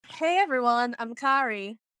Hey everyone, I'm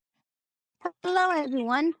Kari, Hello,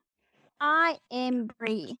 everyone. I am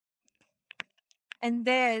Bree. and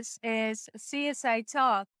this is CSI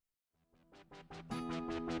Talk.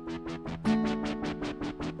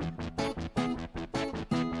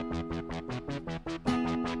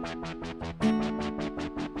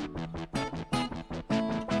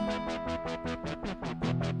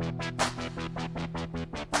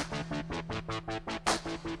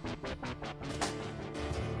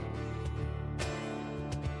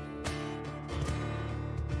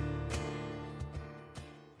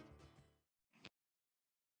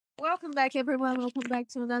 Welcome back, everyone. Welcome back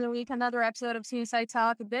to another week, another episode of CSI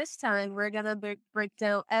Talk. This time, we're gonna break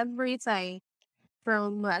down everything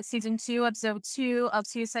from season 2, episode 2 of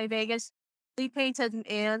CSI Vegas. We painted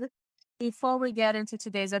in. Before we get into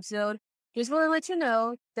today's episode, just want to let you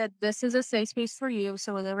know that this is a safe space for you.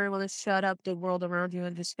 So whenever you want to shut up the world around you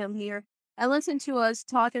and just come here and listen to us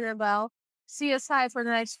talking about CSI for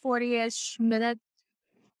the next 40-ish minutes,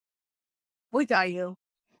 we got you.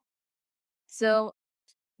 So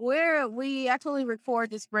where we actually record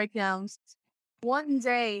this breakdowns one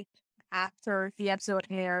day after the episode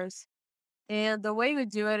airs. And the way we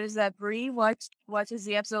do it is that Bree watches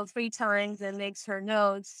the episode 3 times and makes her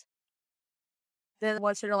notes. Then I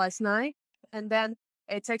watched it last night. And then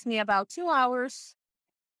it takes me about 2 hours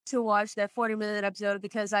to watch that 40-minute episode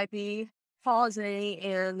because I be pausing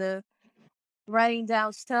and writing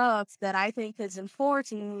down stuff that I think is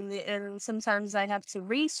important. And sometimes I have to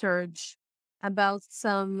research about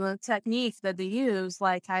some technique that they use.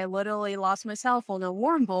 Like I literally lost myself on a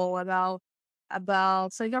wormhole about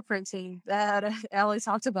fingerprinting that Ellie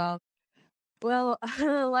talked about. Well,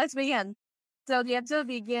 let's begin. So the episode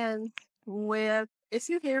begins with, if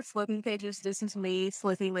you hear flipping pages, this is me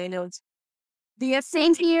flipping my notes.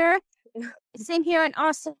 Same here. Same here, and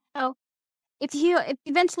also, if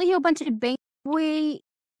eventually hear a bunch of bang,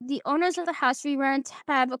 the owners of the house we rent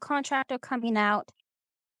have a contractor coming out.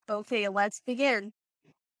 Okay, let's begin.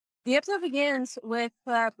 The episode begins with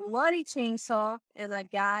a bloody chainsaw and a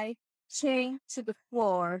guy chained to the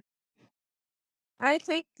floor. I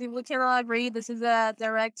think we can all agree this is a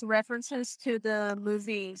direct references to the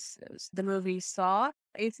movies. The movie Saw.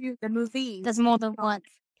 The movie. There's more than one.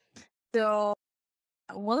 So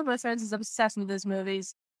one of my friends is obsessed with these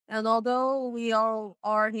movies, and although we all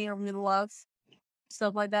are here, we love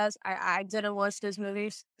stuff like that. I didn't watch these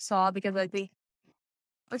movies Saw because I'd be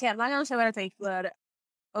okay. I'm not gonna say what I think, but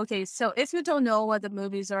okay. So if you don't know what the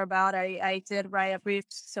movies are about, I did write a brief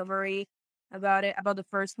summary about it, about the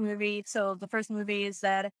first movie. So the first movie is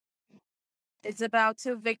that it's about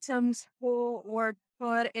two victims who were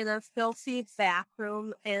put in a filthy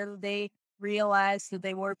bathroom and they realized that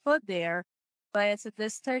they were put there by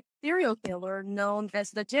this serial killer known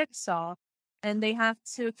as the Jigsaw. And they have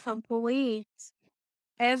to complete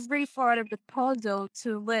every part of the puzzle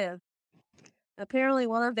to live. Apparently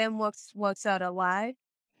one of them walks out alive.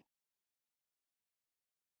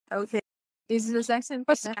 Okay. This is the second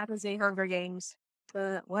that happens in Hunger Games.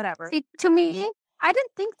 But whatever. See, to me, I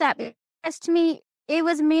didn't think that. Because to me, it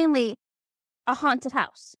was mainly a haunted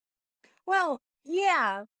house. Well,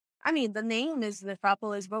 yeah. I mean, the name is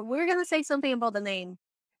Necropolis, but we're going to say something about the name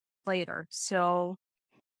later. So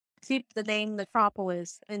keep the name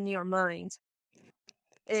Necropolis in your mind.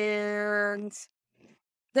 And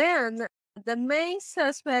then the main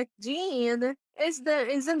suspect, Jean, is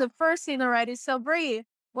in the first scene already. So Bree,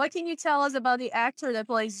 what can you tell us about the actor that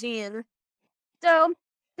plays Jean? So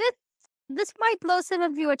this might blow some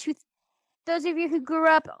of you or those of you who grew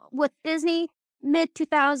up with Disney mid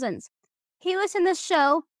 2000s. He was in the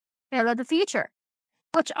show Back to the Future,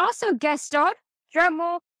 which also guest starred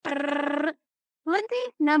drumroll Lindy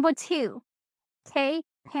number 2, Kay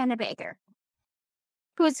Panabaker,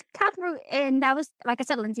 who was Catherine, and that was, like I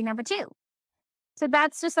said, Lindsay number 2. So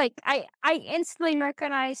that's just like I instantly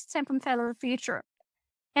recognized him from Back to the Future,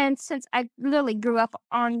 and since I literally grew up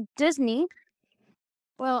on Disney,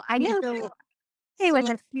 well, I know. Hey,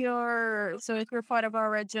 if you're part of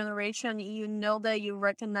our generation, you know that you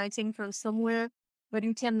recognize him from somewhere, but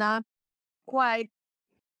you cannot quite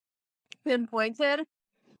pinpoint it.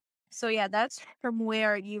 So yeah, that's from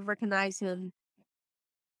where you recognize him.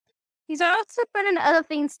 He's also been in other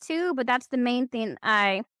things too, but that's the main thing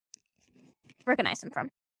I recognize him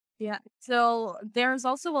from. Yeah. So there's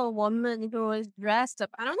also a woman who was dressed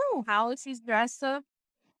up. I don't know how she's dressed up.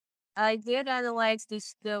 I did analyze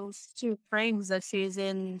those 2 frames that she's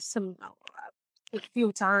in a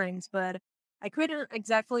few times, but I couldn't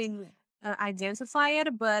exactly identify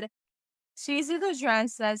it. But she's either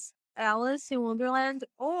dressed as Alice in Wonderland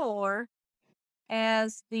or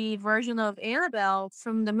as the version of Annabelle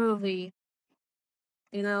from the movie.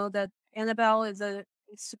 You know that Annabelle is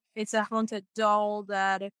it's a haunted doll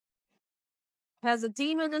that has a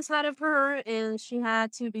demon inside of her, and she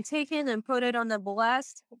had to be taken and put it on a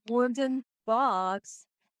blessed wooden box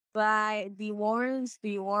by the Warrens.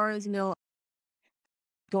 The Warrens,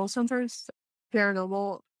 ghost hunters,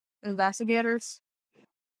 paranormal investigators.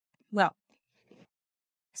 Well,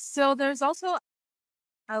 so there's also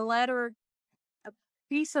a letter, a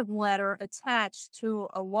piece of letter attached to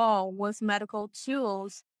a wall with medical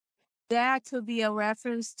tools. That could be a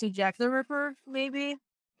reference to Jack the Ripper, maybe.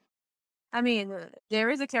 I mean, there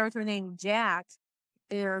is a character named Jack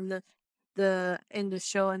in the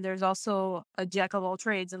show, and there's also a Jack of all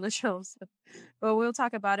trades in the show. So, but we'll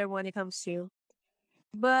talk about it when it comes to.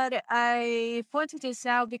 But I pointed this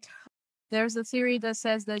out because there's a theory that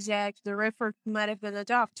says that Jack the Ripper might have been a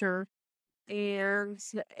doctor, and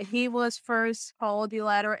he was first called the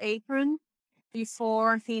letter Apron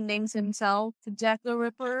before he names himself Jack the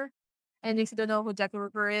Ripper. And if you don't know who Jack the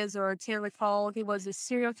Ripper is or can't recall, he was a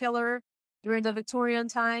serial killer during the Victorian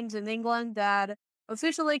times in England that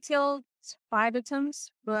officially killed 5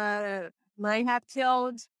 victims, but might have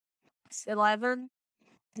killed 11.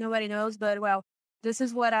 Nobody knows, but well, this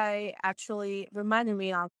is what I actually reminded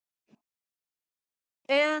me of.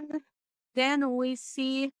 And then we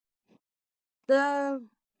see the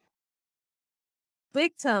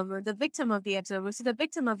victim of the episode. We see the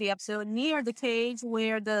victim of the episode near the cage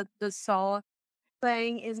where the saw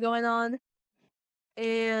thing is going on.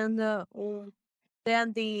 And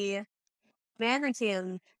then the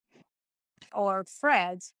mannequin, or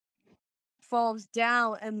Fred, falls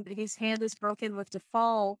down and his hand is broken with the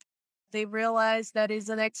fall. They realize that it's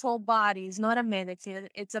an actual body. It's not a mannequin.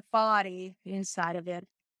 It's a body inside of it.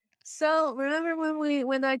 So remember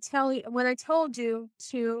when I told you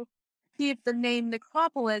to keep the name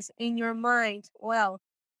Necropolis in your mind? Well,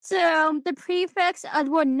 So the prefix of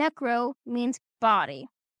the word necro means body.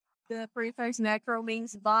 the prefix necro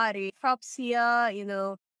means body.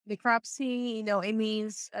 Necropsia, necropsy, it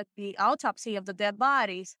means the autopsy of the dead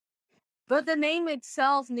bodies. But the name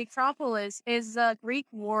itself, Necropolis, is a Greek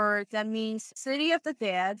word that means city of the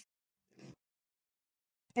dead.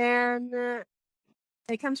 And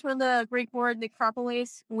it comes from the Greek word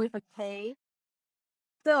necropolis with a K.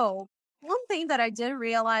 So, one thing that I didn't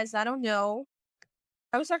realize, I don't know,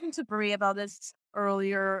 I was talking to Brie about this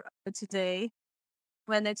earlier today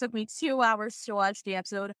when it took me 2 hours to watch the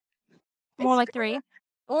episode. More like 3.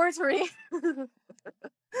 Or 3.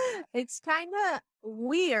 It's kind of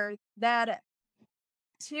weird that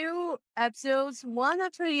 2 episodes, one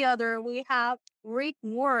after the other, we have Greek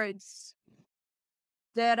words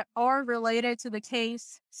that are related to the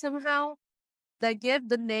case somehow, that give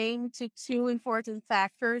the name to 2 important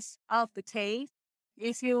factors of the case.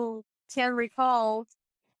 If you can recall,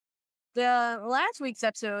 the last week's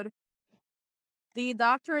episode, the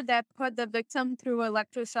doctor that put the victim through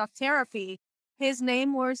electroshock therapy, his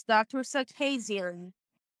name was Dr. Sarkisian.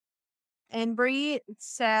 And Brie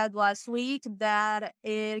said last week that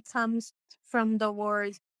it comes from the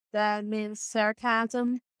word that means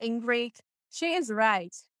sarcasm in Greek. She is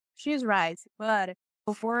right. But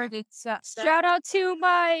before it's Shout out to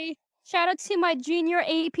my junior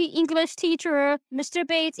AP English teacher, Mr.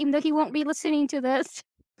 Bates, even though he won't be listening to this.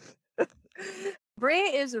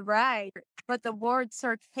 Brie is right, but the word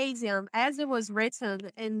sarcasm, as it was written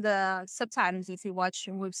in the subtitles, if you watch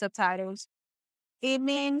with subtitles, it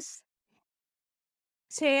means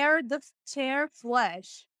tear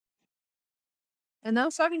flesh. And I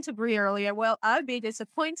was talking to Brie earlier. Well, I'd be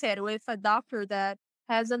disappointed with a doctor that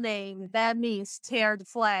has a name that means tear the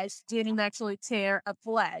flesh, didn't actually tear a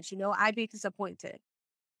flesh. I'd be disappointed.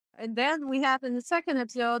 And then we have in the second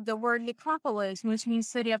episode the word necropolis, which means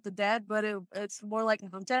city of the dead, but it's more like a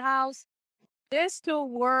haunted house. These 2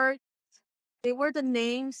 words, they were the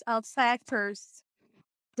names of factors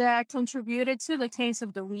that contributed to the case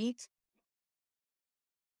of the week.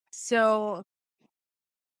 So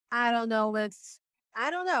I don't know if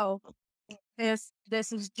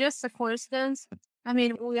this is just a coincidence. I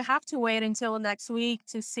mean, we have to wait until next week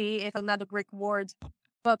to see if another Greek word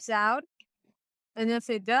pops out. And if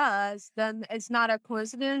it does, then it's not a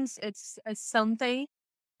coincidence. It's something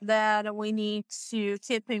that we need to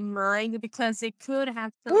keep in mind because it could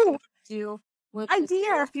have something to do with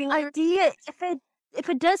idea. If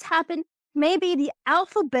it does happen, maybe the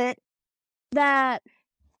alphabet that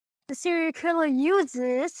the serial killer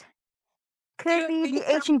uses could be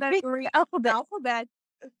the ancient Greek alphabet.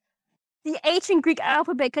 The ancient Greek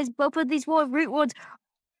alphabet, because both of these root words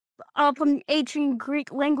are from ancient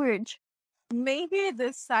Greek language. maybe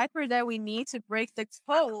the cipher that we need to break the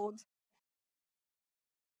code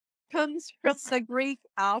comes from the Greek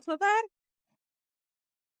alphabet.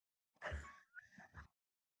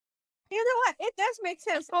 You know what? It does make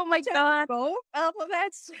sense. Oh my god. Both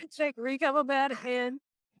alphabets, the Greek alphabet and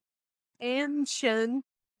ancient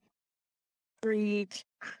Greek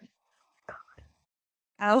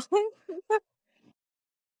alphabet.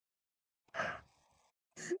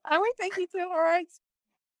 Are we thinking too hard?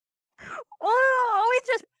 Oh, we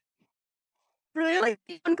just really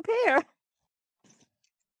don't compare.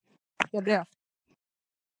 Yeah.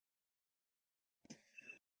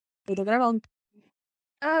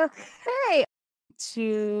 Okay.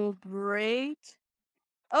 To break.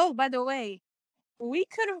 Oh, by the way, we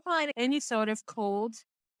couldn't find any sort of code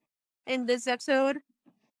in this episode.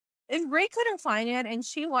 And Ray couldn't find it, and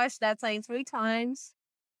she watched that thing 3 times.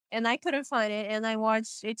 And I couldn't find it, and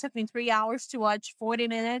it took me 3 hours to watch 40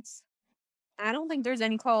 minutes. I don't think there's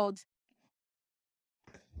any code.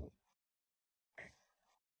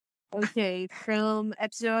 Okay, from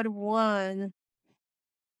episode 1.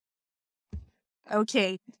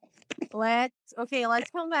 Okay,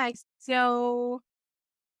 let's come back. So,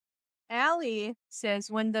 Allie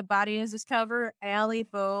says when the body is discovered, Allie,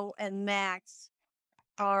 Bo, and Max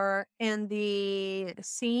are in the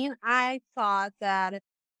scene. I thought that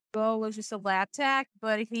Bo was just a lab tech,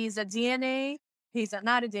 but he's a DNA.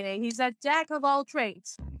 Not a DNA. He's a jack of all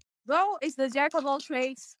trades. Bo is the jack of all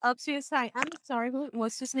trades of CSI. I'm sorry,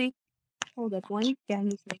 what's his name? Hold up, one. Yeah,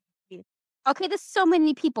 his name. Okay, there's so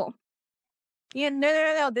many people. Yeah,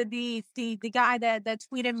 no. The guy that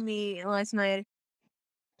tweeted me last night.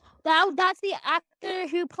 That's the actor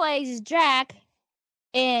who plays Jack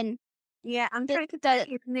in Yeah, I'm trying to the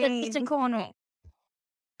his name. Distant Corner.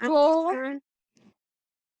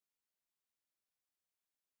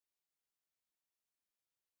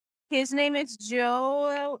 His name is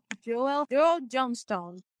Joel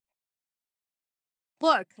Johnstone.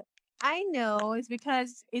 Look, I know it's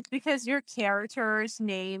because your character's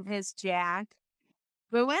name is Jack.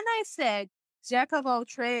 But when I said Jack of all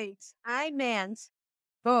trades, I meant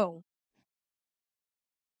Bo.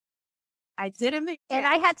 I didn't mean And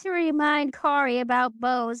I had to remind Kari about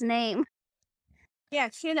Bo's name. Yeah,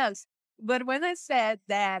 she knows. But when I said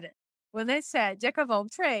Jack of all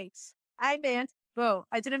trades, I meant Bo.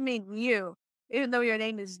 I didn't mean you, even though your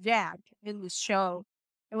name is Jack in the show.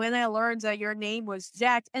 And when I learned that your name was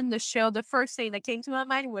Jack in the show, the first thing that came to my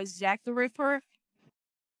mind was Jack the Ripper.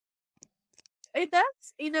 It does,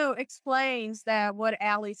 explains that what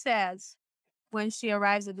Allie says when she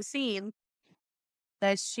arrives at the scene,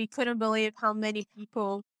 that she couldn't believe how many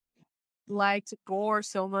people liked Gore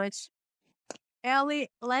so much. Allie,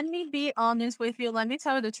 let me be honest with you. Let me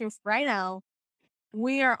tell you the truth right now.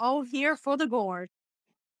 We are all here for the Gore.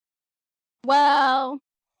 Well,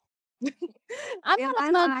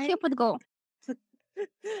 I'm not here for the goal.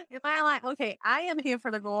 Am I like, okay, I am here for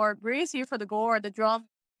the Gore. Bree's here for the Gore, the drum.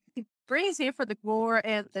 Bree's here for the Gore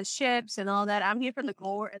and the ships and all that. I'm here for the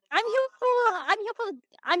Gore.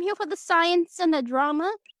 I'm here for the science and the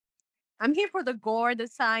drama. I'm here for the Gore, the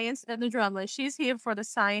science, and the drama. She's here for the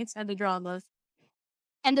science and the drama.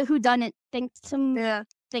 And the whodunit, thanks to my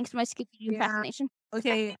Scooby-Doo fascination.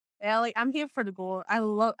 Okay, Allie, I'm here for the Gore. I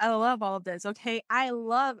love all of this. Okay, I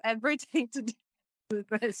love everything to do with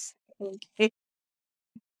this. Okay.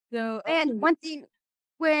 So, and one thing,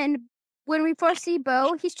 when we first see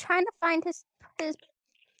Bo, he's trying to find his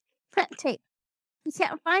print tape. He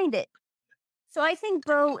can't find it. So I think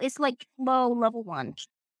Bo is like low level 1,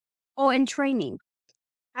 or in training.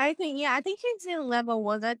 I think he's in level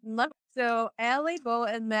 1. So Allie, Bo,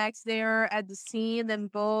 and Max, they're at the scene, and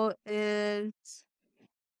Bo is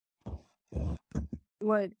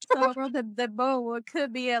what? So the Bo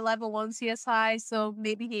could be a level 1 CSI, so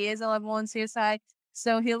maybe he is a level 1 CSI.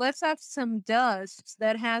 So he lifts up some dust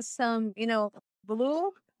that has some,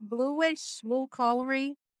 bluish, blue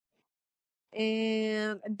coloring,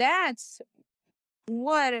 and that's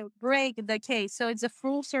what break the case. So it's a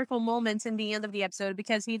full circle moment in the end of the episode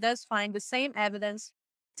because he does find the same evidence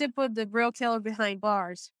to put the real killer behind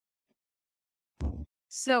bars.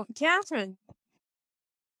 So Catherine,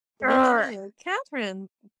 our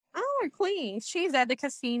queen, she's at the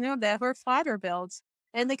casino that her father built,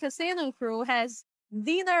 and the casino crew has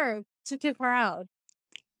the nerve to kick her out.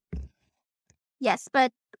 Yes,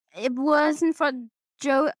 but it wasn't for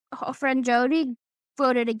her friend Jody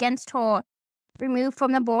voted against her, removed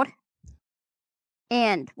from the board.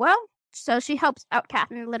 And, well, so she helps out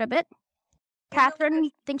Catherine a little bit. Catherine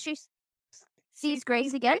thinks she sees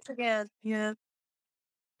Grace again. Yeah.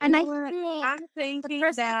 And I'm thinking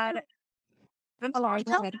that... I'm sorry,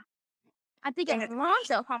 go ahead. I'm thinking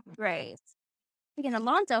Alonzo harmed Grace.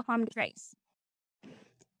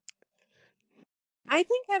 I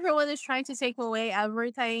think everyone is trying to take away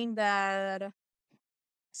everything that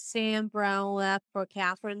Sam Brown left for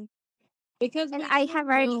Catherine. Because And I have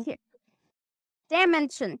right here.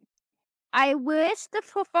 Dimension. I wish the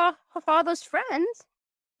her father's friends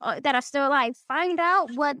that are still alive find out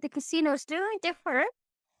what the casino's doing to her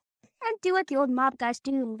and do what the old mob guys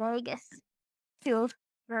do in Vegas.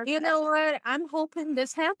 You know what? I'm hoping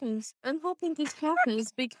this happens.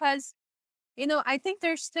 Because, I think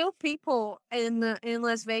there's still people in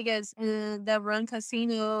Las Vegas that run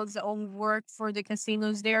casinos or work for the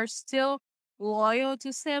casinos. They are still loyal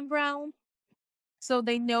to Sam Brown. So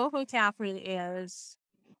they know who Catherine is.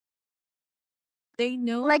 They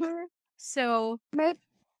know her. So maybe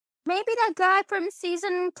that guy from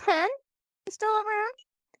season 10 is still around.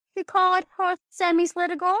 We called her Sammy's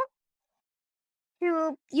little girl.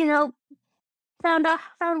 Who, found a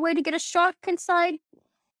way to get a shark inside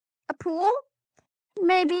a pool.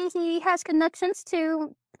 Maybe he has connections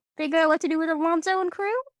to figure out what to do with Alonzo and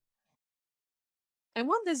crew. I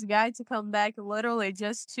want this guy to come back literally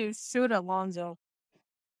just to shoot Alonzo.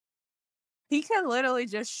 He can literally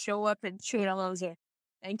just show up and shoot Alonzo.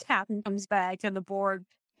 And Captain comes back on the board.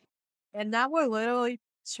 And that will literally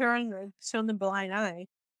turn the blind eye.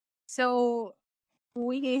 So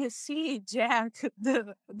we see Jack,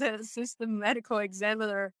 the assistant medical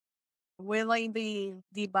examiner, wheeling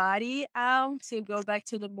the body out to go back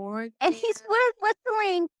to the morgue. And he's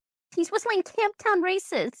whistling Camptown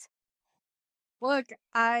Races. Look,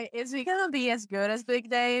 is he gonna be as good as Big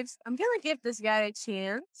Dave's? I'm gonna give this guy a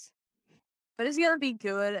chance. But is he gonna be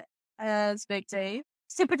good as Big Dave?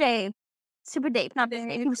 Super Dave, not Big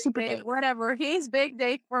Dave. He was Super Dave. Whatever. He's Big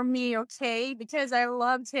Dave for me, okay? Because I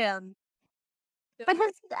loved him. But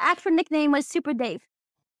his actual nickname was Super Dave.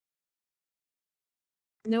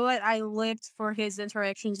 You know what? I lived for his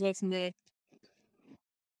interactions with Nick.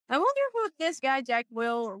 I wonder who this guy Jack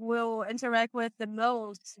will interact with the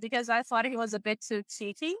most, because I thought he was a bit too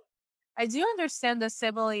cheeky. I do understand the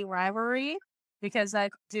sibling rivalry, because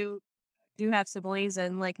I do have siblings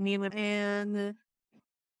and like me and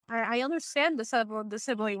I understand the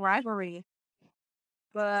sibling rivalry.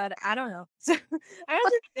 But I don't know. I'm just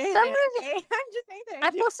saying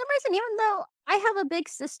that. For some reason, even though I have a big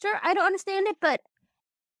sister, I don't understand it, but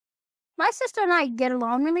my sister and I get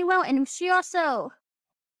along really well, and she also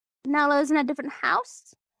now lives in a different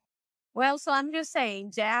house. Well, so I'm just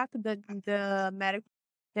saying, Jack, the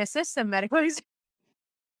assistant medical,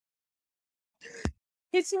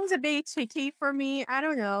 he seems a bit cheeky for me. I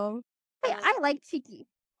don't know. Hey, I like cheeky.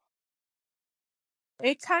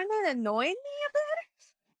 It kind of annoyed me a bit.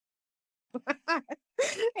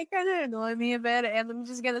 It kind of annoyed me a bit, and I'm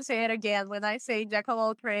just gonna say it again. When I say Jack of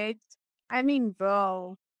all trades, I mean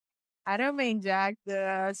bro. I don't mean Jack,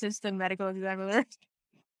 the assistant medical examiner.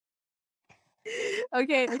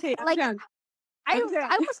 Okay. Like, I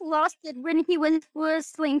was lost when he was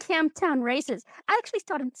whistling Camptown Races. I actually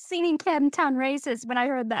started singing Camptown Races when I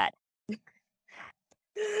heard that.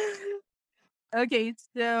 Okay,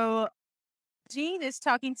 so Gene is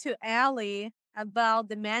talking to Allie about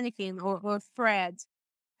the mannequin or Fred,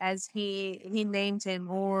 as he named him,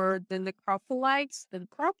 or the necrophilites. The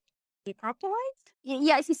necrophilites?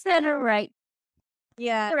 Yes, you said it right.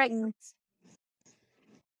 Yeah. Correct.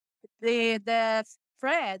 The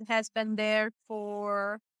Fred has been there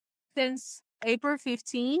since April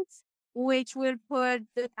 15th, which would put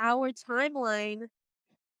our timeline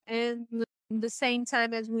in the same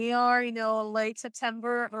time as we are, late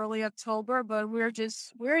September, early October, but we're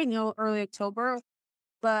in early October,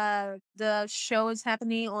 but the show is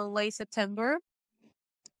happening on late September.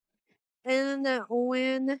 And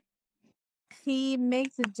when he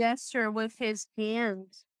makes a gesture with his hand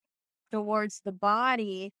towards the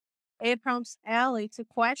body, it prompts Allie to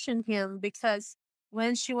question him, because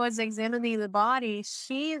when she was examining the body,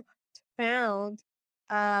 she found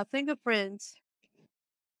fingerprints.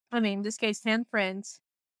 I mean, in this case, handprints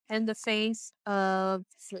in the face of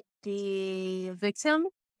the victim.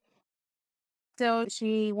 So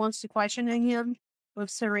she wants to question him with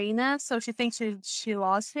Serena. So she thinks she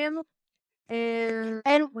lost him. And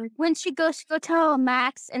when she goes to go tell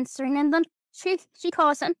Max and Serena and them, she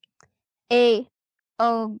calls him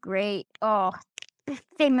great.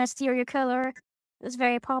 Famous serial killer is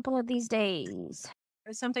very popular these days.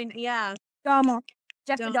 Or something, yeah. Dahmer.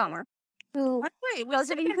 Jeffrey Dahmer. Wait, we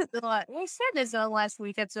said this last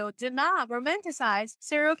week episode. Did not romanticize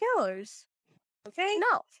serial killers. Okay?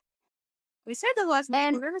 No. We said this last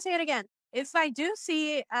week. We're going to say it again. If I do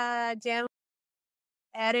see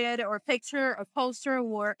edit or picture or poster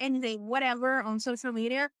or anything, whatever on social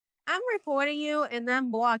media, I'm reporting you and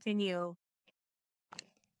I'm blocking you.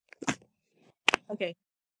 Okay,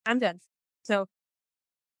 I'm done. So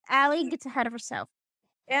Allie gets ahead of herself.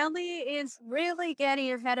 Ellie is really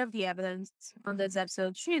getting ahead of the evidence on this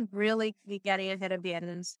episode. She's really getting ahead of the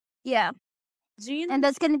evidence. Yeah. Jean, And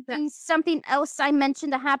that's going to be something else I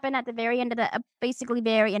mentioned to happen at the very end of the, basically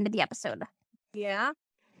very end of the episode. yeah,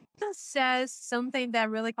 says something that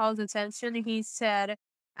really calls attention. He said,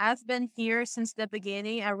 I've been here since the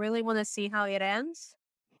beginning. I really want to see how it ends.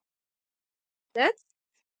 That's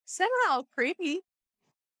somehow creepy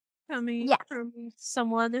coming from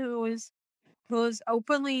someone who's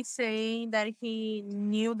openly saying that he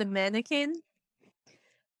knew the mannequin.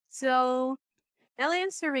 So Ellie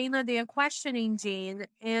and Serena, they are questioning Jean,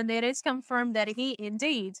 and it is confirmed that he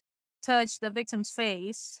indeed touched the victim's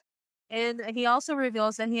face. And he also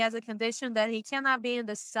reveals that he has a condition that he cannot be in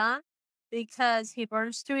the sun because he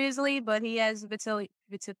burns too easily, but he has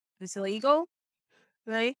vitiligo,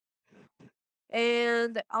 right?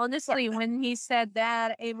 And honestly, when he said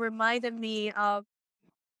that, it reminded me of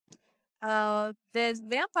this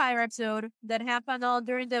vampire episode that happened all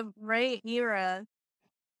during the Ray era.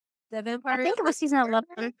 The vampire. I think it was season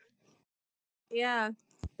 11. Yeah,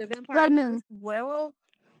 the vampire. Blood Moon. Werewolf.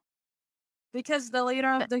 Because the leader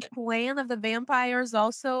of the clan of the vampires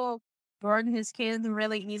also burned his skin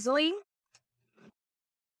really easily.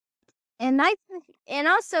 And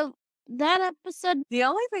also that episode, The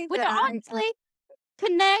only thing which that honestly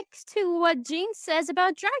connects to what Jean says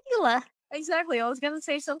about Dracula. Exactly. I was going to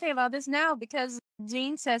say something about this now because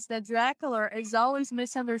Jean says that Dracula is always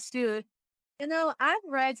misunderstood. You know, I've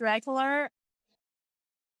read Dracula.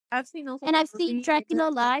 I've seen also. And I've seen Dracula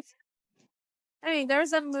live. I mean,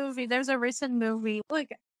 there's a recent movie. Look,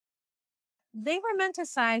 they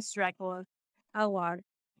romanticize Dracula a lot.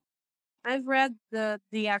 I've read the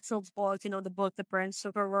actual book, the book The Prince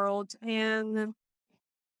of the World, and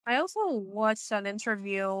I also watched an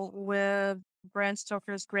interview with Bram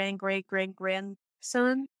Stoker's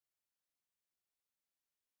great-great-great-grandson,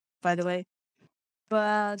 by the way.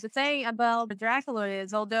 But the thing about Dracula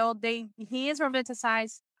is, although he is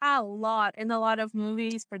romanticized a lot in a lot of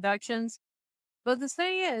movies, productions, but the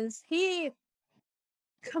thing is, he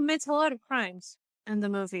commits a lot of crimes in the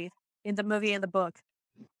movie, and the book.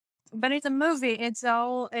 But in the movie, it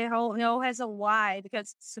all has a why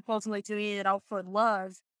because supposedly doing it all for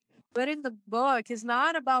love. But in the book, it's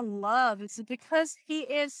not about love. It's because he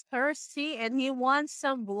is thirsty and he wants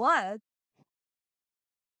some blood.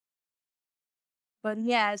 But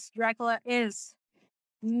yes, Dracula is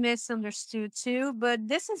misunderstood too. But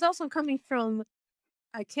this is also coming from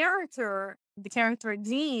a character, the character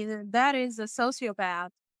Dean, that is a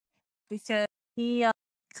sociopath because he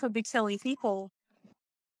could be killing people.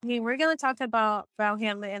 I mean, we're gonna talk about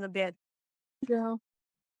him in a bit. Yeah.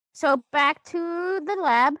 So back to the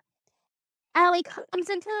lab. Allie comes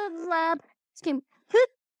into the lab.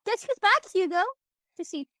 Guess who's back, Hugo? To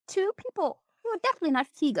see two people who are definitely not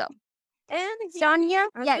Hugo. And Sonia,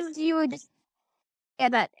 yes, you were just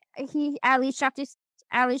that Allie's shocked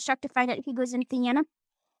to find out he goes in Vienna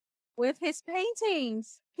with his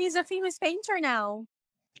paintings. He's a famous painter now.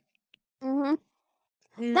 Mm-hmm.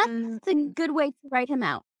 That's a good way to write him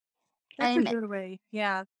out. That's a good way,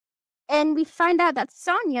 yeah. And we find out that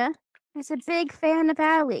Sonia is a big fan of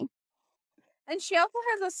Allie. And she also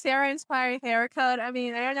has a Sarah-inspired haircut. I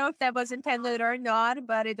mean, I don't know if that was intended or not,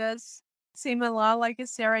 but it does seem a lot like a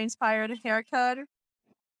Sarah-inspired haircut.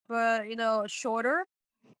 But, shorter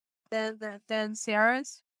than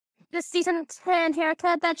Sarah's. The season 10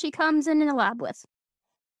 haircut that she comes in the lab with.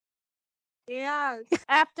 Yeah.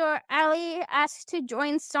 After Allie asks to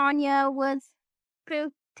join Sonia with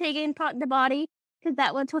taking apart the body, because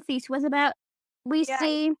that was what Feast was about, we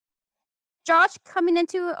see Josh coming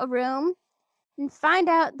into a room and find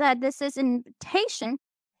out that this is an invitation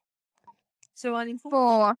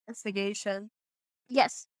for investigation.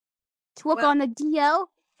 Yes. To work on the DL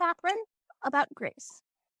Catherine about Grace.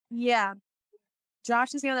 Yeah.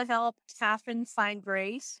 Josh is going to help Catherine find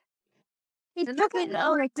Grace. He's looking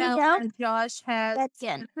over DL. And Josh has a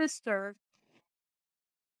sister.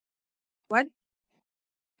 What?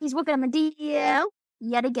 He's working on the DL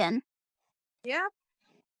yet again. Yeah.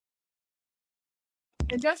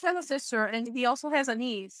 And Josh has a sister, and he also has a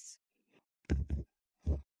niece.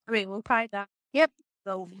 I mean, we'll find that. Yep.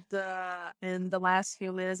 In the last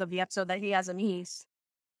few minutes of the episode that he has a niece.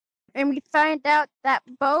 And we find out that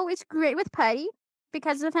Bo is great with Putty.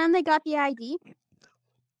 Because of him, they got the ID.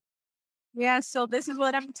 Yeah, so this is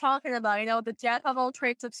what I'm talking about. The jack of all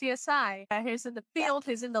trades of CSI. He's in the field,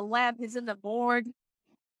 he's in the lab, he's in the morgue.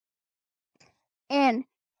 And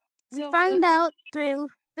we find out through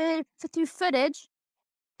footage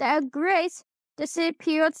that Grace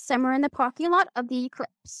disappeared somewhere in the parking lot of the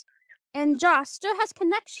Eclipse. And Josh still has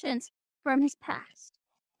connections from his past.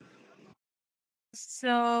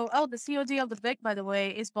 So, the COD of the Vic, by the way,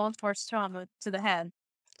 is blunt force trauma to the head.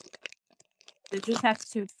 You just have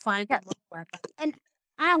to find that weapon. And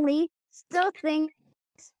Allie still thinks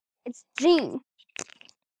it's Jean.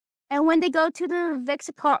 And when they go to the Vic's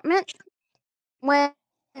apartment, when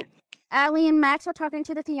Allie and Max are talking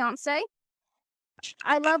to the fiance,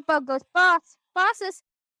 I love Bug goes, boss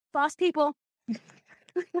people.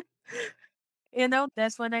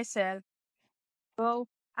 That's when I said, "Oh,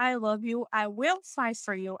 I love you. I will fight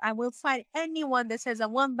for you. I will fight anyone that says a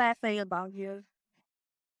one bad thing about you."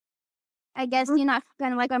 I guess you're not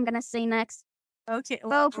gonna like what I'm gonna say next. Okay.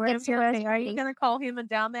 Are you gonna call him a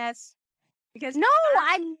dumbass? Because no,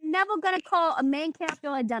 I'm never gonna call a main character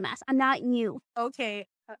a dumbass. I'm not you. Okay.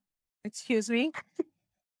 Excuse me.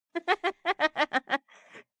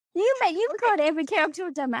 You called every character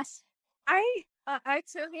a dumbass. I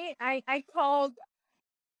called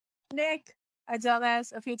Nick a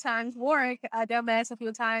dumbass a few times, Warwick a dumbass a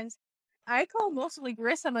few times. I called mostly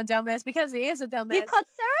Grissom a dumbass because he is a dumbass. You called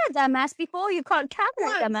Sarah a dumbass before. You called Catherine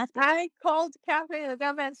a dumbass. I called Catherine a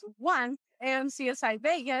dumbass once in CSI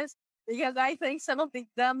Vegas because I think some of the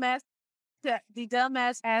dumbass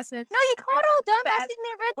assets. No, you called her a dumbass in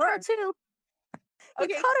the red part too.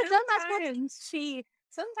 Okay, you called her dumbass.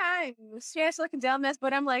 Sometimes she acts like a dumbass,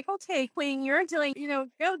 but I'm like, okay, Queen, you're doing,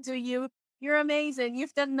 go do you. You're amazing.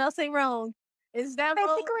 You've done nothing wrong. Is that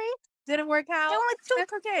basically didn't work out?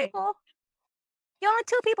 That's okay. The only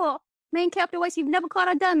two people main character wise you've never called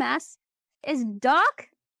a dumbass is Doc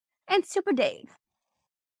and Super Dave.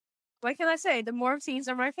 What can I say? The morph scenes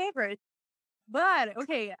are my favorite. But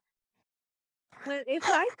okay, if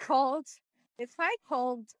I called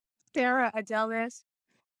Sarah a dumbass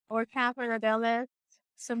or Catherine a dumbass,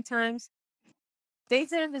 sometimes they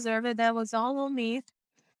didn't deserve it. That was all on me.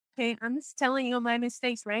 Okay, I'm just telling you my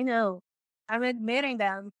mistakes right now. I'm admitting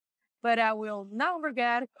them, but I will not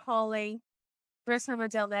regret calling Grissom a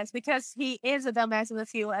dumbass because he is a dumbass in a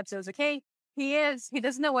few episodes. Okay, he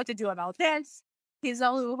doesn't know what to do about this. He's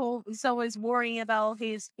always worrying about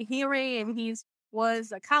his hearing, and he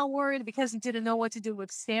was a coward because he didn't know what to do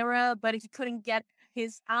with Sarah, but he couldn't get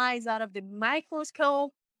his eyes out of the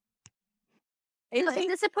microscope. Is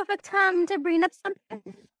this a perfect time to bring up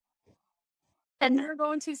something? And we're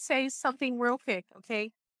going to say something real quick,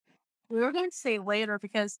 okay? We were going to say it later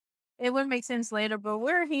because it would make sense later, but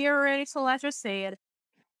we're here already, so let's just say it.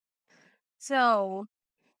 So,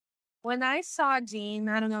 when I saw Jean,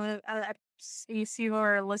 I don't know if you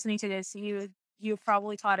were listening to this, you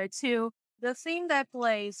probably thought it too. The theme that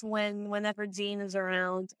plays whenever Jean is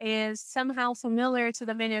around is somehow familiar to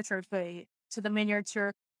the miniature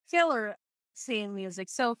killer scene music.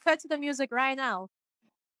 So, cut to the music right now.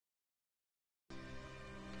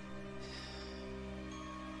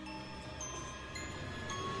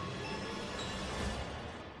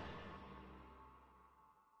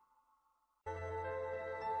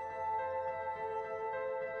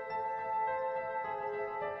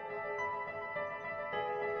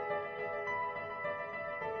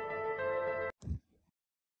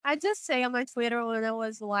 I just say on my Twitter when I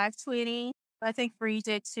was live tweeting, I think Bree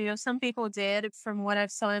did too. Some people did, from what I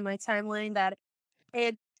saw in my timeline, that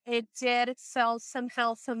it did feel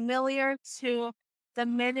somehow familiar to the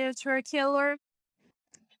miniature killer.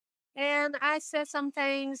 And I said some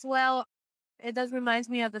things. Well, it does remind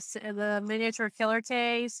me of the miniature killer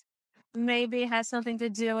case. Maybe it has something to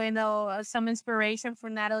do, some inspiration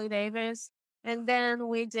from Natalie Davis. And then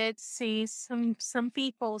we did see some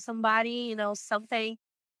people, somebody, something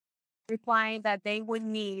replying that they would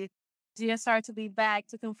need GSR to be back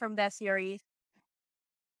to confirm that series.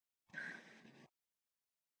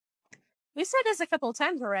 We said this a couple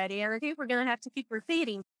times already, and I think we're going to have to keep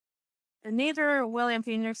repeating. And neither William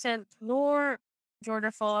Peterson nor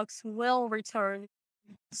Jordan Fox will return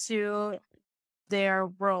to their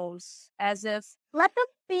roles, as if... Let them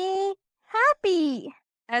be happy.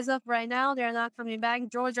 As of right now, they're not coming back.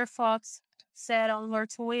 Georgia Fox said on her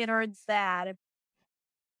Twitter that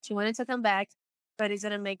she wanted to come back, but it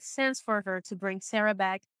didn't make sense for her to bring Sarah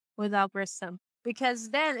back without Grissom. Because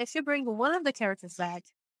then, if you bring one of the characters back,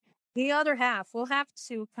 the other half will have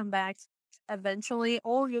to come back eventually,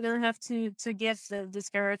 or you're going to have to give this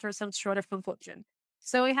character some sort of conclusion.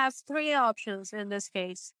 So we have three options in this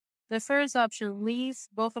case. The first option leaves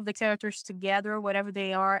both of the characters together, whatever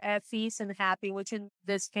they are, at peace and happy, which in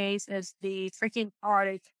this case is the freaking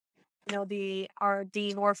Arctic, the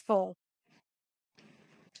North Pole.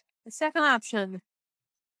 The second option,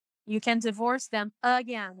 you can divorce them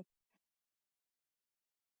again.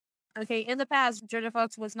 Okay, in the past, Georgia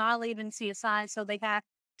Fox was not leaving CSI, so they had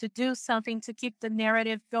to do something to keep the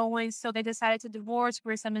narrative going. So they decided to divorce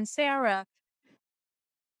Grissom and Sarah,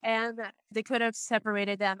 and they could have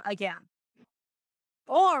separated them again.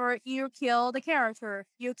 Or you kill the character,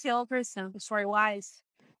 you kill Grissom, story-wise.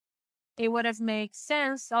 It would have made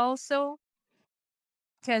sense also,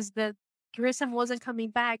 because the Grissom wasn't coming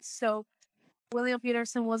back, so William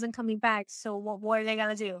Peterson wasn't coming back. So what are they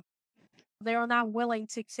gonna do? They're not willing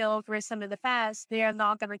to kill Grissom in the past. They are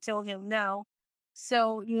not gonna kill him now.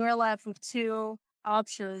 So you're left with two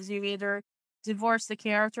options. You either divorce the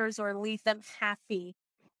characters or leave them happy.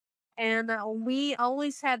 And we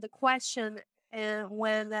always had the question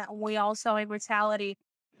when we all saw Immortality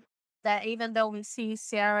that even though we see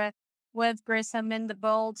Sarah with Grissom in the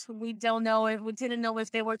boat, we didn't know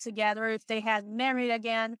if they were together, if they had married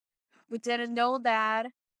again. We didn't know that,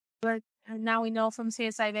 but now we know from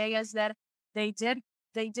CSI Vegas that they did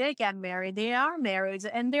get married. They are married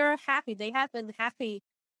and they're happy. They have been happy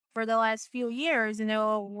for the last few years,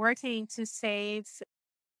 working to save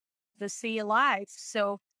the sea alive.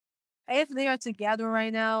 So if they are together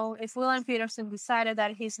right now, if William Peterson decided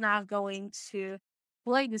that he's not going to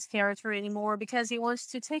play this character anymore because he wants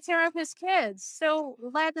to take care of his kids, so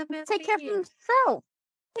let them take care of himself.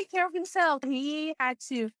 Take care of himself. He had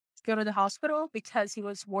to go to the hospital because he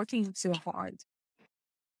was working too hard.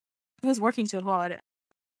 He was working too hard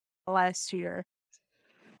last year.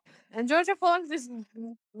 And Georgia Fox is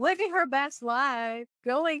living her best life,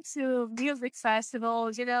 going to music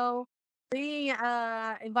festivals, being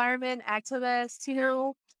environment activist,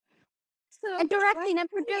 So and directing and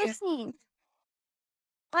producing.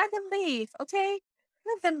 Let them be, okay?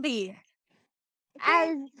 Let them be. Okay?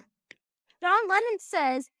 As John Lennon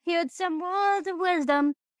says, he had some words of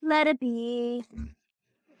wisdom, let it be.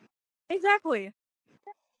 Exactly.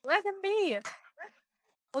 Let them be.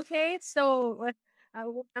 Okay, so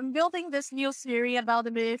I'm building this new series about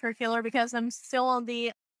the miniature killer because I'm still on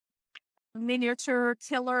the miniature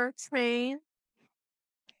killer train.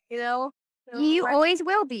 You always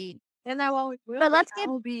will be. And I always will. But let's get.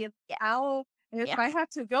 If I have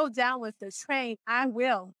to go down with the train, I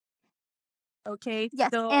will. Okay. Yes.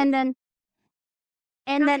 So, and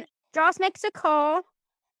then Joss makes a call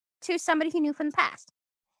to somebody he knew from the past.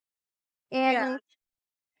 And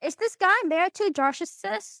is this guy married to Josh's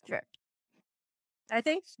sister? I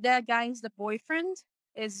think that guy is the boyfriend.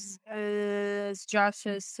 Is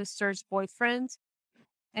Josh's sister's boyfriend.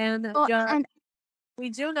 And we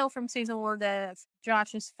do know from season 1 that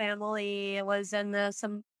Josh's family was in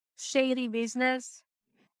some shady business.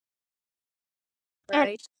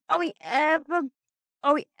 Right? And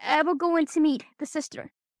are we ever going to meet the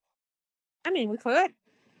sister? I mean, we could.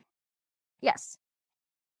 Yes.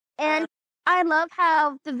 And I love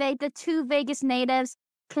how the two Vegas natives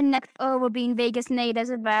connect over being Vegas natives,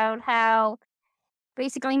 about how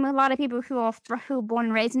basically a lot of people who are born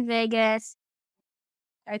and raised in Vegas.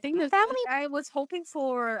 I think I was hoping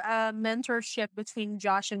for a mentorship between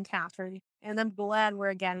Josh and Catherine, and I'm glad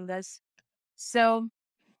we're getting this. So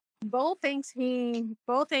Bo thinks he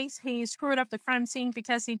screwed up the crime scene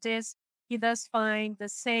because he does find the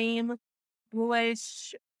same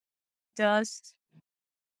bluish dust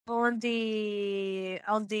on the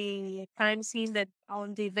crime scene, that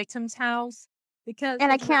on the victim's house.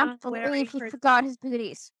 And I can't believe he forgot his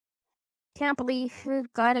booties. Can't believe he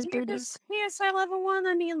forgot his booties. CSI Level 1,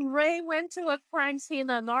 I mean, Ray went to a crime scene,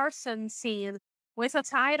 an arson scene, with a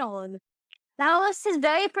tie on. That was his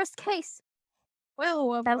very first case.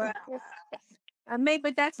 Well,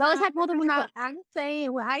 maybe that's had more than one. I'm saying,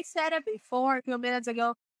 I said it before a few minutes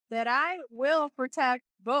ago, that I will protect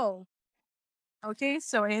Bo. Okay,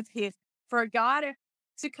 so if he forgot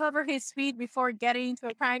to cover his feet before getting to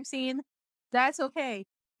a crime scene, that's okay.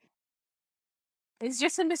 It's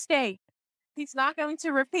just a mistake. He's not going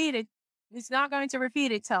to repeat it.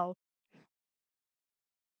 So.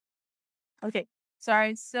 Okay,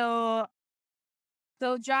 sorry. So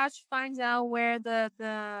Josh finds out where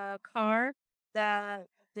the car that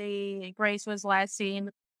the Grace was last seen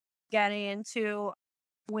getting into,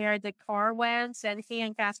 where the car went, and he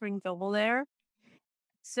and Catherine go there.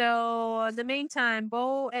 So in the meantime,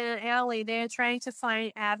 Bo and Ellie, they're trying to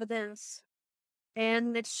find evidence,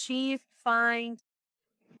 and she finds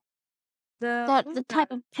the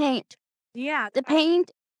type of paint. Yeah, the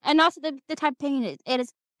paint, and also the type of paint. It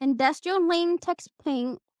is industrial latex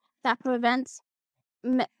paint that prevents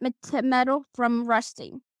metal from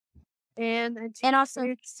rusting. And also,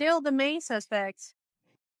 it's still the main suspect.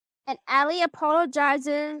 And Ellie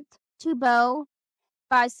apologizes to Bo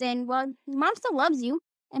by saying, well, mom still loves you,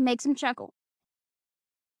 and makes him chuckle.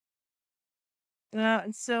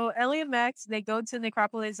 So Ellie and Max, they go to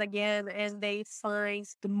Necropolis again and they find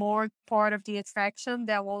the more part of the attraction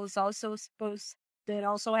that was also that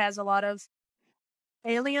also has a lot of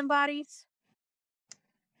alien bodies.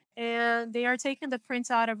 And they are taking the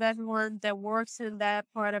prints out of everyone that works in that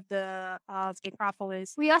part of the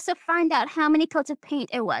Necropolis. We also find out how many coats of paint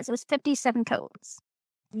it was. It was 57 coats.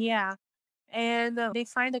 Yeah. And they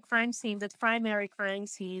find the crime scene, the primary crime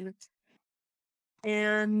scene.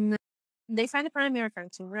 And they find the primary crime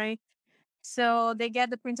scene, right? So they get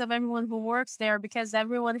the prints of everyone who works there because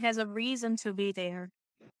everyone has a reason to be there.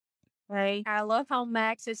 Right? I love how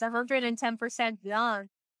Max is 110% done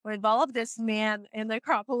with all of this man in the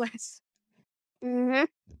Acropolis. Mm-hmm.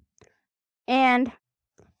 And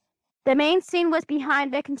the main scene was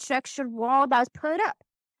behind the construction wall that was put up.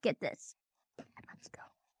 Get this. 5 months ago.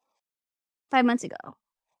 5 months ago.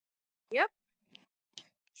 Yep.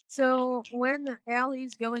 So when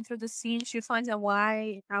Allie's going through the scene, she finds a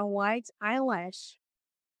white eyelash.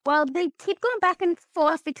 Well, they keep going back and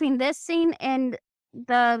forth between this scene and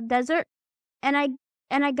the desert. And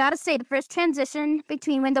I gotta say, the first transition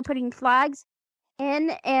between when they're putting flags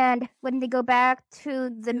in and when they go back to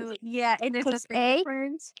the and case A,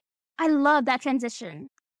 I love that transition.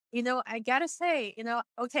 I gotta say,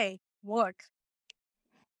 okay, look.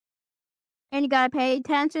 And you gotta pay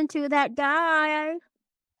attention to that guy.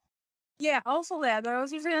 Yeah, also that, but I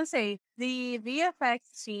was just gonna say, the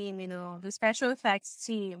VFX team, the special effects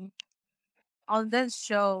team on this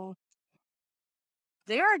show,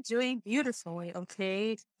 they are doing beautifully,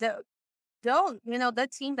 okay? The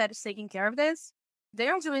team that is taking care of this, they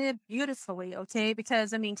are doing it beautifully, okay?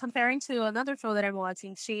 Because, comparing to another show that I'm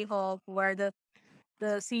watching, She-Hulk, where the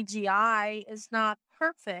CGI is not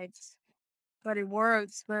perfect, but it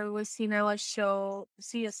works. But we've seen a show,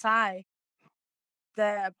 CSI,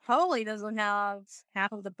 that probably doesn't have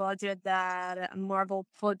half of the budget that Marvel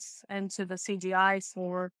puts into the CGI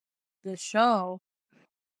for the show.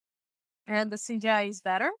 And the CGI is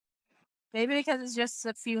better. Maybe because it's just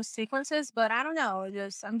a few sequences, but I don't know.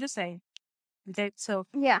 I'm just saying. Okay, so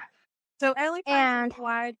yeah. So Ellie finds a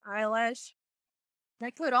white eyelash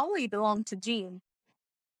that could only belong to Jean.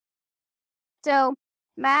 So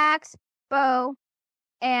Max, Bo,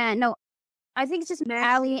 and no, I think it's just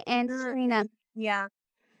Allie and Serena. Yeah.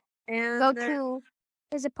 And go to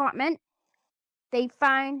his apartment. They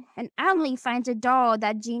find, and Allie finds a doll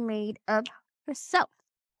that Jean made of herself.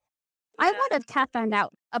 Yeah. I wonder if Kat found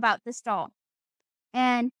out about this doll.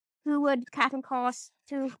 And who would Catherine call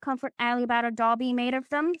to comfort Allie about a doll being made of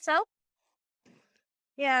themselves?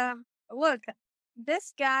 Yeah, look,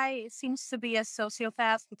 this guy seems to be a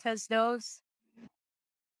sociopath because those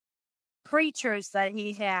creatures that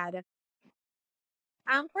he had,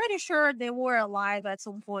 I'm pretty sure they were alive at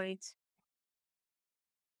some point.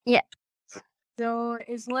 Yeah. So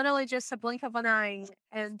it's literally just a blink of an eye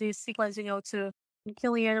and the sequence, to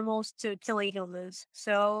killing animals to killing humans.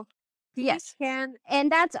 So yes, and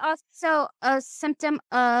that's also a symptom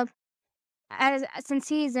of, since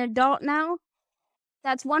he's an adult now,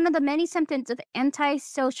 that's one of the many symptoms of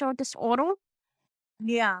antisocial disorder.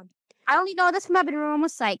 Yeah. I only know this from having a room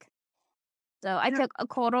with psych. So I took a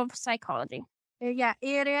quarter of psychology. Yeah,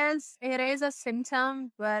 it is a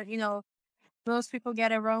symptom, but most people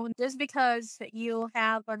get it wrong. Just because you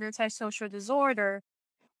have an antisocial disorder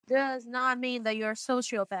does not mean that you're a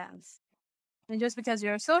sociopath. And just because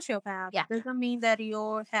you're a sociopath doesn't mean that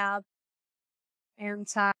you have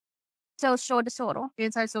antisocial disorder,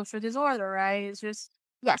 right? It's just...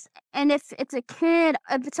 Yes. And if it's a kid,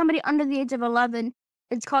 if it's somebody under the age of 11,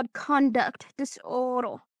 it's called conduct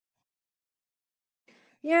disorder.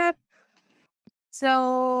 Yeah.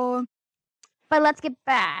 So... But let's get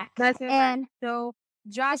back. And so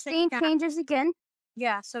Josh... The scene changes again.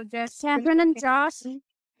 Yeah, so just... Catherine and Josh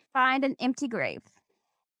find an empty grave.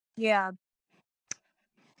 Yeah.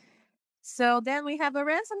 So then we have a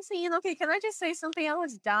ransom scene. Okay, can I just say something? I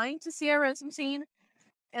was dying to see a ransom scene.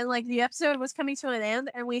 And the episode was coming to an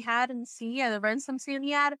end and we hadn't seen the ransom scene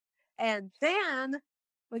yet. And then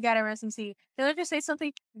we got a ransom scene. Can I just say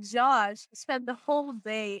something? Josh spent the whole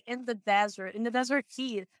day in the desert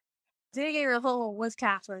heat, digging a hole with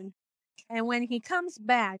Catherine. And when he comes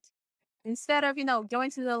back, instead of,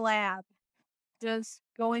 going to the lab, just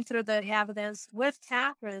going through the evidence with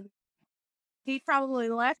Catherine, he probably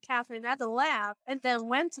left Catherine at the lab and then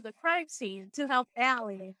went to the crime scene to help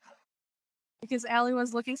Allie. Because Allie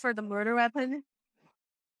was looking for the murder weapon.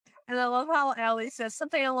 And I love how Allie says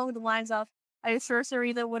something along the lines of, "Are you sure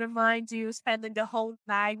Serena wouldn't mind you spending the whole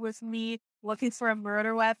night with me looking for a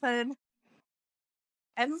murder weapon?"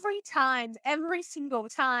 every single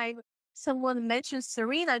time someone mentions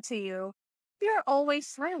Serena to you, you're always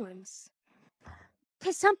silent.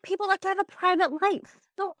 Because some people like to have a private life.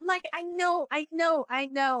 So, like, I know,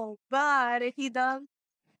 but he does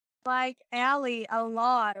like Allie a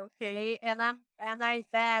lot, okay? And I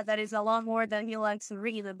bet that is a lot more than he likes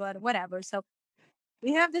Serena, but whatever. So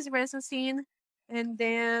we have this wrestling scene, and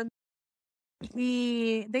then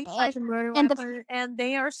they find a murder And the weapon, and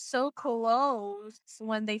they are so close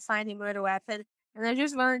when they find a murder weapon. And I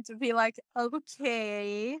just wanted to be like,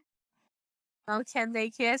 okay, can they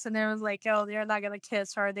kiss? And then I was like, oh, they're not gonna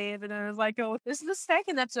kiss, are they? And then I was like, oh, this is the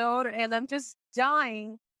second episode, and I'm just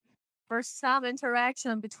dying for some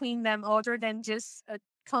interaction between them other than just a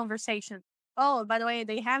conversation. Oh, by the way,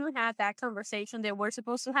 they haven't had that conversation they were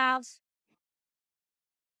supposed to have.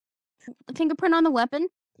 fingerprint on the weapon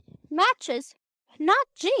matches not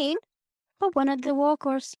Jean, but one of the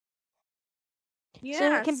walkers. Yeah,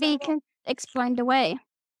 so it can be explained away.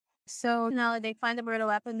 So now they find the murder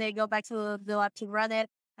weapon, they go back to the lab to run it,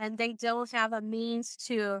 and they don't have a means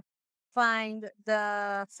to find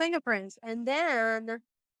the fingerprints. And then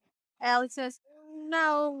Alex says,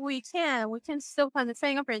 no, we can. We can still find the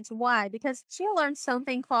fingerprints. Why? Because she learned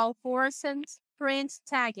something called fluorescent print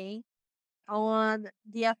tagging on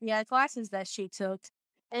the FBI classes that she took.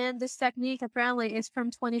 And this technique apparently is from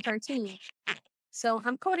 2013. So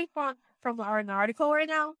I'm quoting from an article right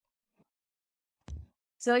now.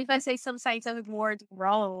 So if I say some scientific word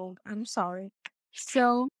wrong, I'm sorry.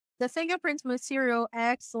 So the fingerprint material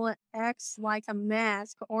acts like a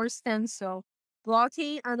mask or stencil,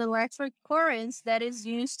 blocking an electric current that is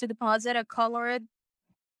used to deposit a colored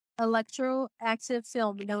electroactive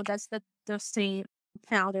film. That's the same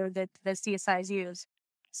powder that the CSIs use.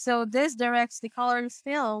 So this directs the colored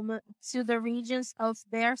film to the regions of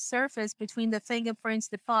bare surface between the fingerprints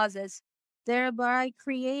deposits, thereby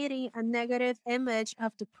creating a negative image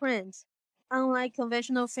of the print. Unlike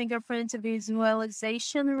conventional fingerprint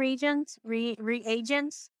visualization reagents,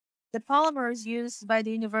 the polymers used by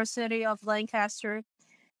the University of Lancaster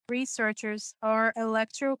researchers are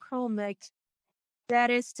electrochromic. That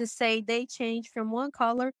is to say, they change from one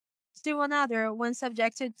color to another when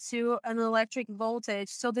subjected to an electric voltage.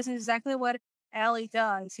 So this is exactly what Allie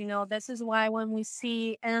does. This is why when we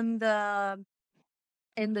see in the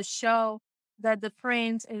show that the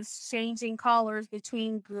print is changing colors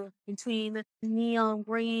between neon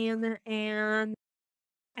green and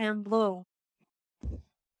blue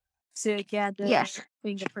to get the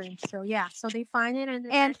fingerprint. So yeah, so they find it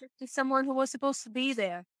and to someone who was supposed to be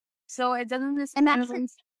there. So it doesn't necessarily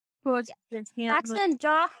put the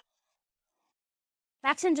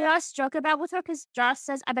Max and Josh joke about with her because Josh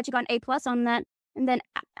says, I bet you got an A+ on that. And then,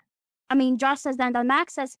 Josh says that, and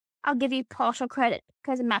Max says, I'll give you partial credit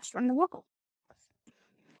because it matched from the vocal.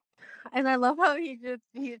 And I love how he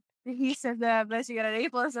said that, but you got an A+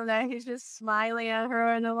 on that. He's just smiling at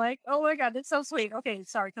her, and I'm like, oh my god, that's so sweet. Okay,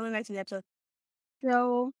 sorry, coming back to the episode.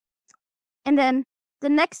 So, and then the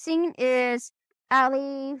next scene is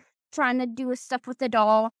Allie trying to do stuff with the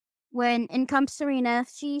doll when in comes Serena.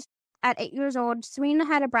 She's at 8 years old. Serena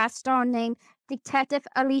had a brass doll named Detective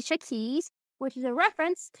Alicia Keys, which is a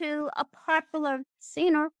reference to a popular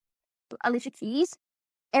singer, Alicia Keys.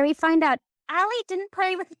 And we find out Allie didn't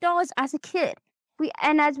play with dolls as a kid.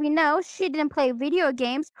 As we know, she didn't play video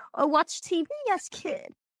games or watch TV as a kid.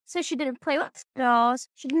 So she didn't play with dolls.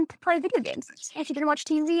 She didn't play video games. And she didn't watch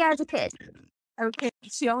TV as a kid. Okay,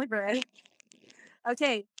 she only read.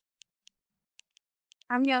 Okay.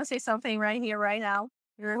 I'm going to say something right here, right now.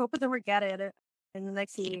 We're hoping to forget it in the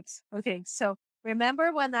next weeks. Okay, so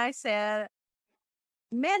remember when I said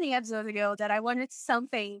many episodes ago that I wanted some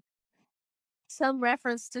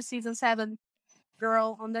reference to season 7?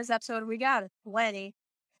 Girl, on this episode, we got plenty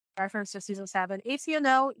reference to season 7. If you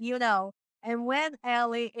know, you know. And when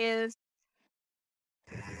Ellie is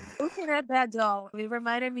looking at that doll, it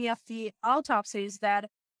reminded me of the autopsies that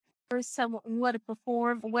someone would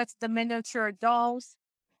perform with the miniature dolls.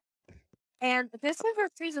 And this is for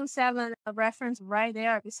season 7 a reference right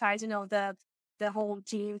there, besides, the whole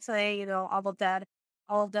Jean thing, all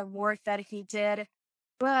of the work that he did.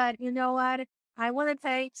 But you know what? I want to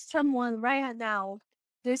thank someone right now.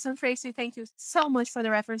 Jason Tracy, thank you so much for the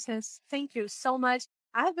references. Thank you so much.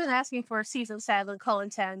 I've been asking for season 7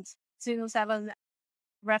 content, season 7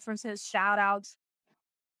 references, shout outs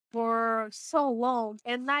for so long,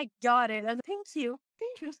 and I got it. And thank you.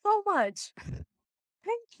 Thank you so much.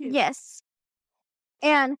 Thank you. Yes.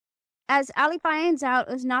 And as Allie finds out,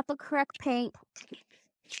 it was not the correct paint.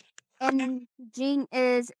 And Jean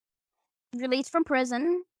is released from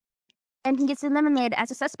prison and he gets eliminated as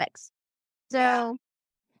a suspect. So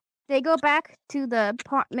they go back to the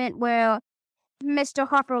apartment where Mr.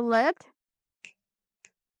 Harper lived,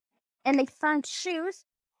 and they find shoes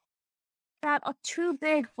that are too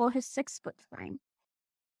big for his 6-foot frame.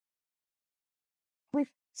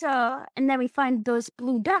 And then we find those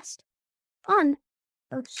blue dust on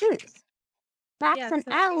those shoes. Max and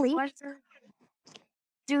Allie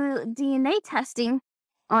do DNA testing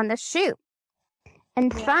on the shoe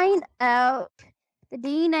and find out the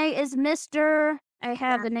DNA is Mr. I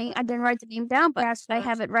have the name. I didn't write the name down, but I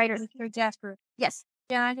have it right. Mr. Jasper. Yes.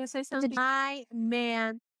 Can I just say something? My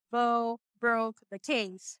man, Bo, broke the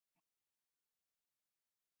case.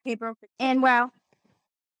 He broke the case. And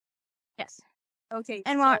yes. Okay.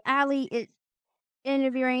 And while Allie is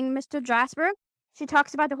interviewing Mr. Jasper, she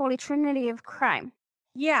talks about the Holy Trinity of crime.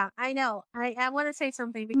 Yeah, I know. I want to say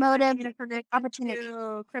something. Motive, opportunity,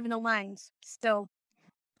 to criminal minds. Still,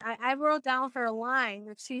 I wrote down her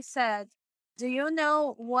line. She said, "Do you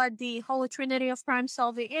know what the Holy Trinity of crime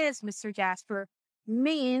solving is, Mr. Jasper?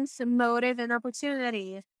 Means, motive, and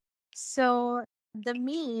opportunity." So the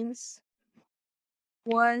means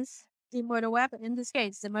was the murder weapon. In this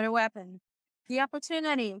case, the murder weapon. The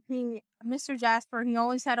opportunity. Mr. Jasper, he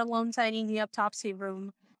always had alone time in the autopsy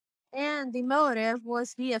room. And the motive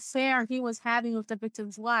was the affair he was having with the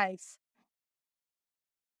victim's wife.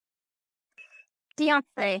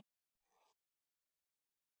 Fiance.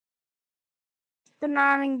 They're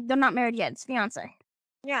not married yet. It's fiance.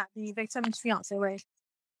 Yeah, the victim's fiance, right?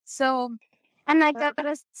 So, and I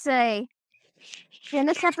gotta say, in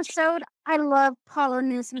this episode, I love Paula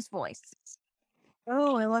Newsom's voice.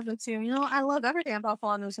 Oh, I love it too. You know, I love everything about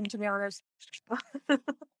Paula Newsom, to be honest.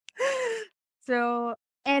 So,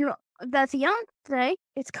 and the fiance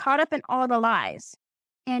is caught up in all the lies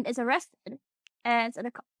and is arrested as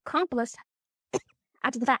an accomplice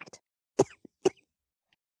after the fact.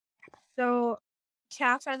 So,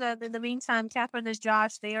 Catherine, in the meantime, Catherine and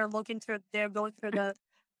Josh, they're going through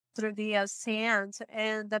the sand,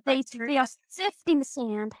 and they are sifting the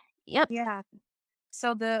sand. Yep. Yeah.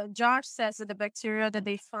 So Josh says that the bacteria that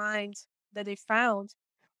they found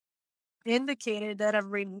indicated that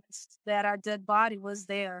our dead body was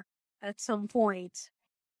there at some point.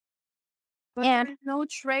 But there's no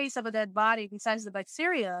trace of a dead body besides the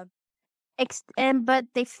bacteria. But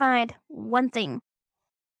they find one thing.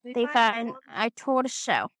 They find a tortoise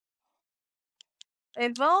shell.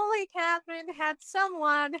 If only Catherine had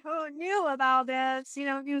someone who knew about this,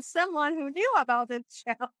 knew someone who knew about this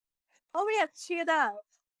shell. Only had she does.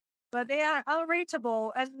 But they are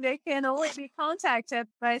unreachable and they can only be contacted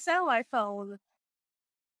by satellite phone.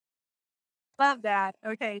 Love that.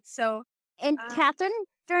 Okay, so and Catherine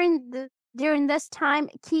during this time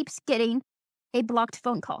keeps getting a blocked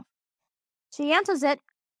phone call. She answers it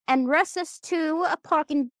and rushes to a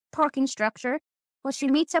parking structure where she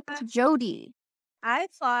meets up with Jody. I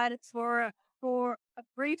thought for a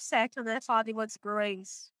brief second I thought it was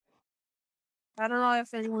Grace. I don't know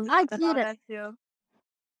if anyone I did that too.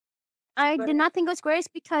 I did not think it was Grace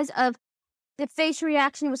because of the facial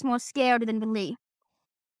reaction was more scared than belief.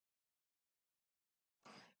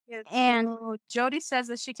 Yeah, and so Jody says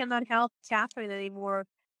that she cannot help Catherine anymore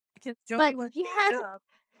because Jody was up.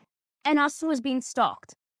 And also was being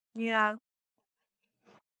stalked. Yeah.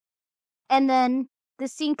 And then the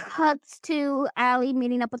scene cuts to Allie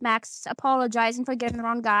meeting up with Max, apologizing for getting the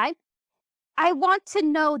wrong guy. I want to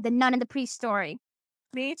know the nun and the priest story.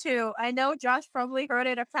 Me too. I know Josh probably heard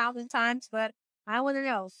it 1,000 times, but I want to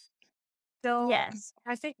know. So yes,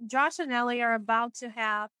 I think Josh and Ellie are about to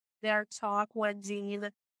have their talk when Dean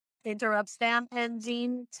interrupts them, and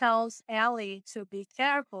Dean tells Ellie to be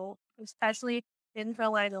careful, especially in her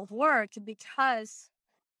line of work, because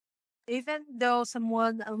even though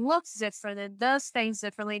someone looks different and does things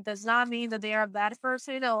differently, does not mean that they are a bad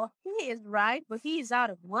person. He is right, but he is out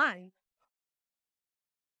of line.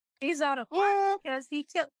 He's out of line because he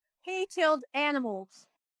killed animals.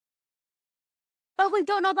 But we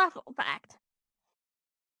don't know that for a fact.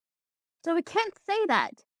 So we can't say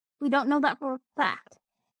that. We don't know that for a fact.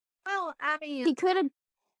 Well, I mean, he could have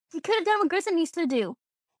done what Grissom used to do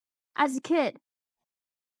as a kid.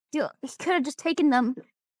 He could have just taken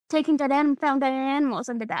dead animals, found dead animals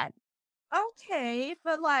and did that. Okay,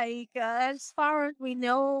 but as far as we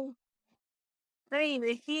know, I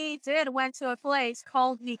mean, he went to a place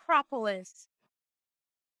called Necropolis.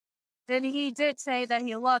 Then he did say that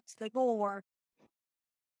he loved the gore.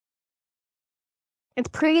 It's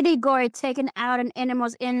pretty gory, taking out an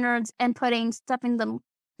animal's innards and putting stuff in them,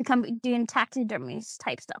 doing taxidermy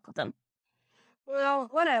type stuff with them. Well,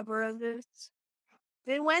 whatever.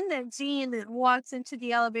 Then when the Dean walks into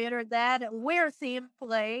the elevator, that weird theme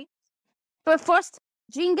play. But first,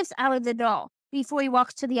 Gene gets out of the doll before he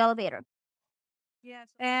walks to the elevator. Yes.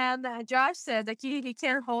 And Josh said that he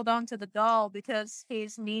can't hold on to the doll because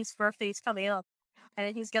his niece's birthday is coming up.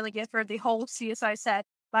 And he's going to give her the whole CSI set.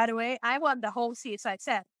 By the way, I want the whole CSI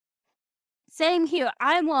set. Same here.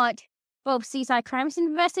 I want both CSI Crimes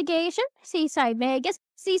Investigation, CSI Vegas,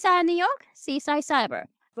 CSI New York, CSI Cyber.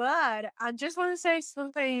 But I just want to say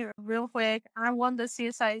something real quick. I want the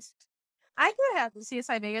CSI. I could have the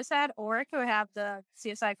CSI Vegas set, or I could have the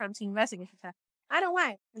CSI Crime Scene Investigation set. I don't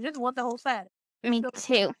mind. I just want the whole set. Me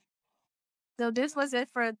too. So this was it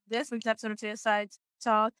for this week's episode of CSI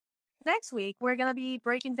Talk. Next week, we're going to be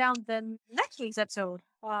breaking down the next week's episode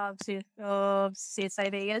of CSI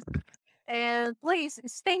Vegas. And please,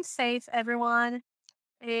 stay safe, everyone.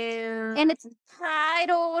 And it's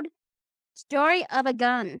titled Story of a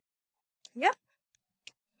Gun. Yep.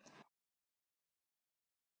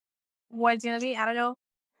 What it's going to be, I don't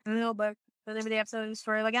know, but the name of the episode is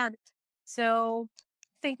Story of a Gun. So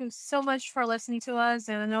thank you so much for listening to us.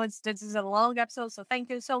 And I know this is a long episode, so thank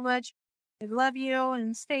you so much. I love you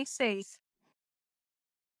and stay safe.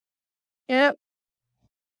 Yep.